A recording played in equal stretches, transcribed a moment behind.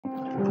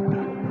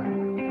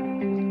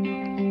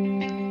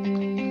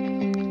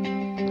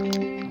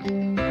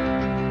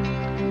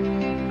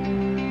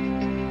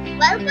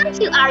Welcome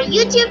to our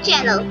YouTube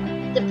channel,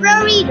 The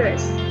Pro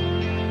Readers.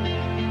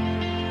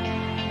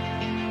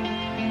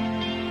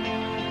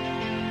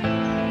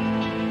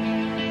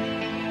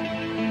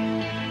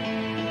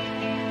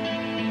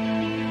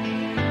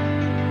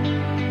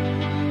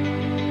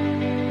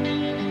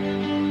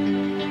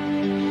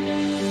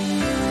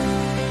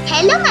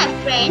 Hello my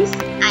friends,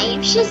 I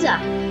am Shiza.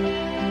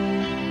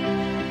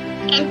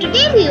 And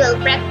today we will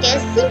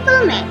practice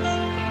simple maths.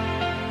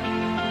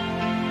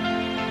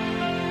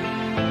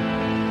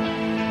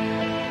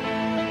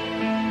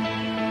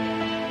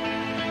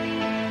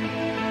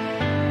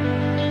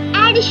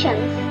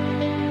 Additions.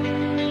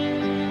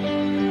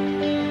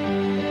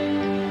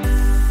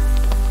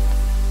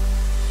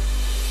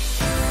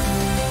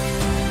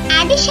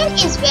 Addition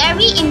is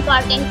very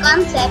important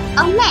concept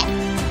of maths.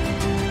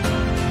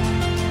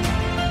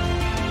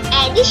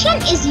 Addition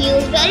is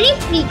used very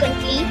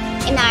frequently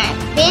in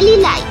our daily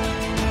life.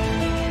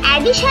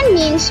 Addition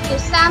means to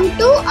sum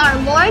two or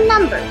more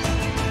numbers.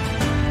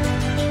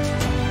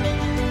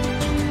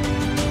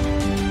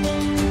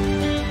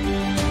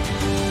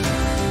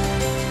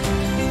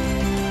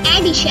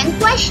 Addition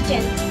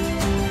question.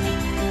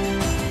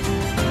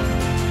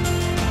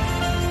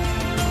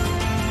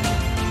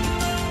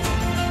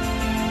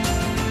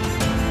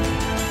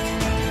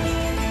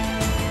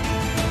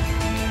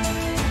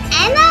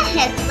 Anna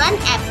has one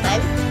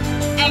apple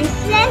and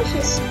Sam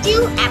has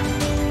two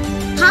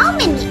apples. How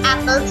many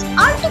apples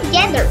are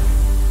together?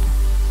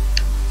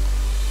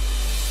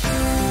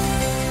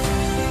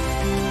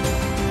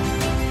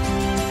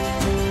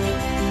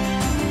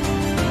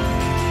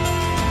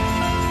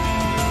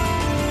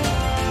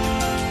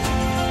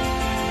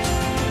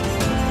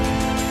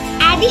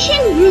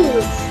 Addition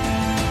rules.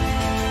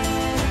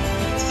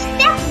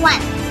 Step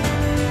 1.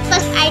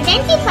 First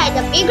identify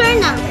the bigger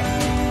number.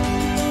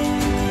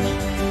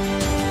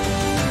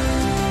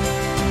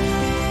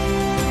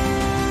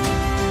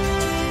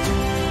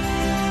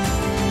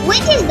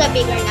 Which is the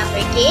bigger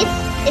number, kids?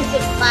 Is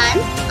it 1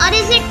 or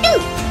is it 2?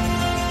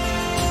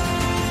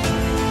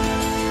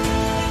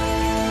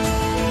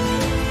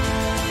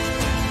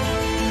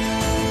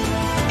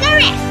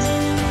 Correct!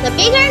 The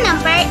bigger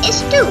number is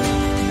 2.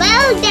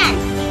 Well done!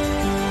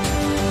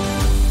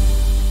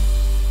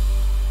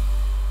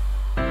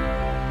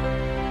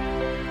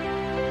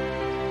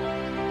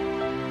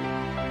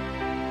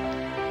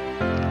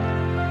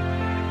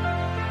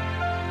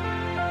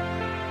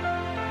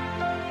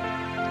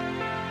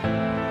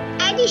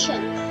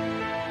 Additions.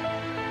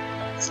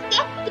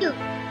 Step 2.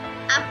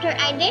 After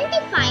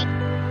identifying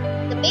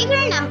the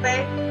bigger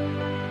number,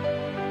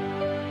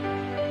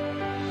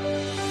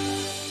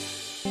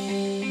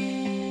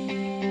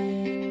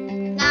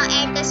 now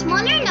add the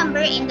smaller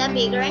number in the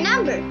bigger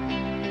number.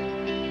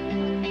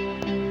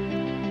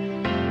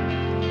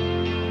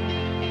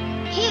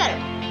 Here,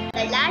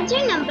 the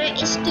larger number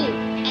is 2,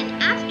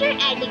 and after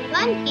adding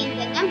 1 in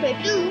the number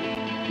 2,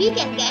 we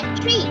can get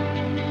 3.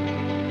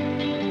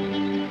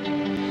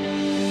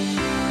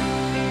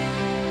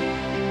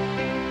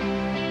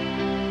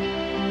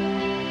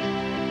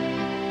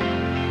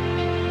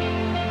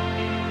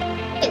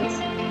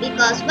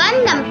 Because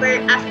one number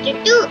after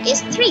 2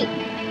 is 3,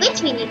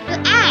 which we need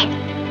to add.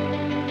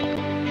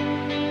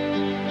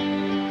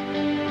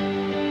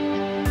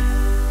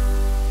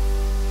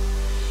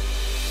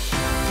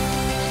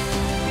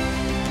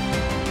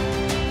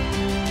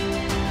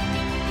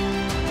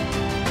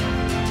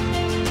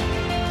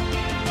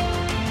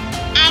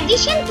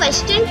 Addition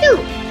question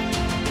 2.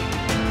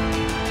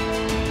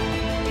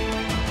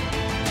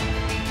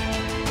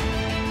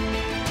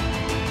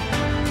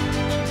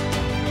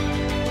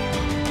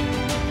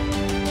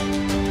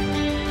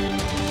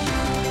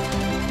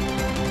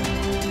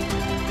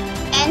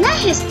 Anna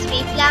has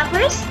 3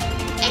 flowers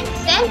and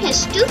Sam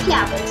has 2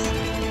 flowers.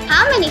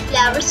 How many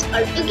flowers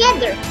are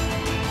together?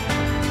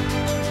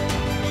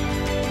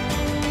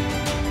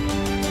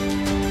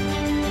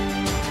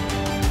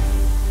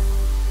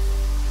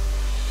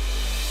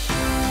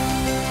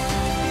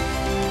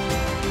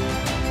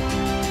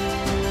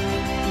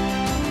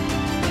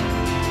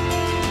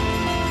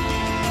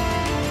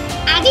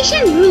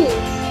 Addition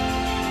rules.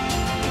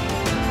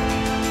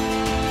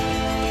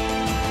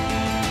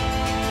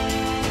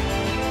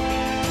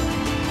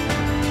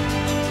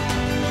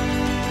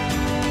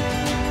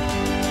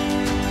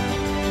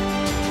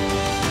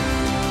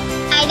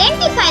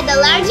 Identify the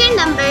larger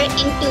number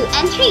in 2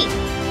 and 3.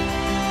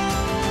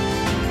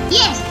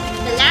 Yes,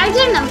 the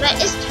larger number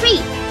is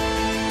 3.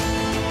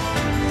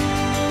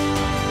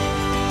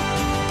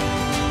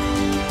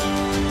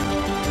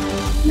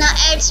 Now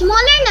add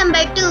smaller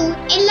number 2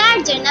 in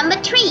larger number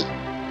 3.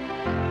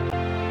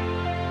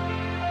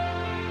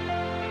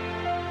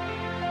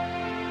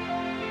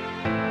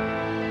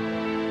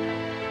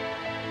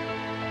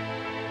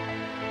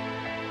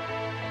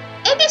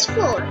 It is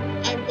 4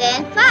 and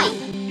then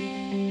 5.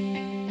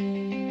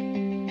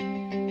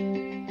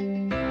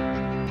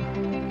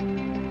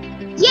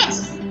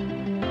 Yes,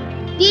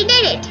 we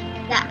did it.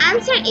 The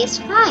answer is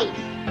 5.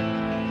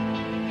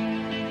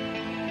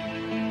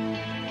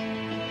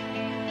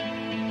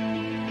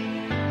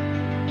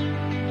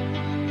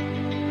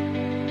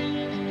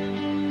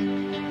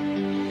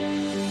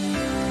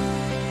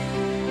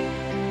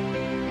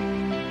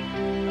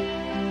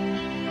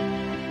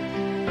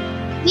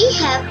 We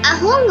have a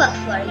homework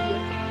for you.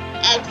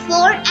 At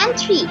 4 and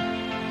 3,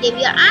 leave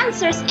your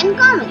answers in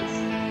comments.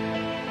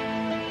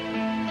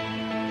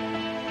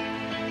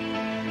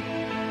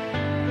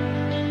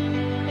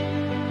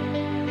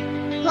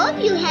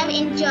 Hope you have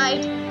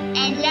enjoyed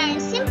and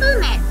learned simple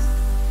maths.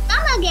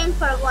 Come again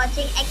for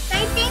watching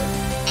exciting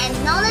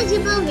and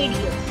knowledgeable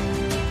videos.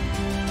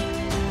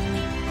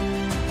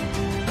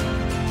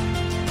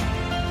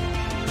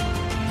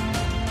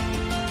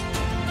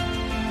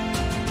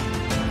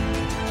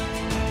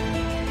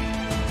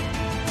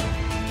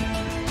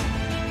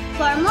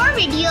 For more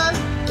videos,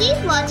 keep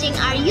watching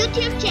our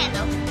YouTube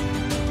channel.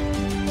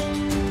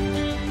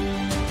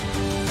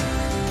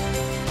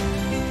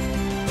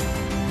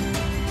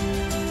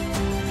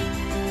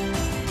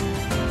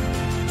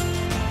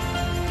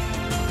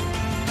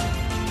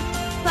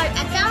 For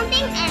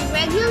accounting and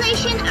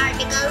regulation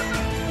articles,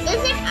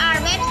 visit our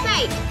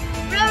website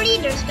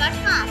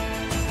proreaders.com.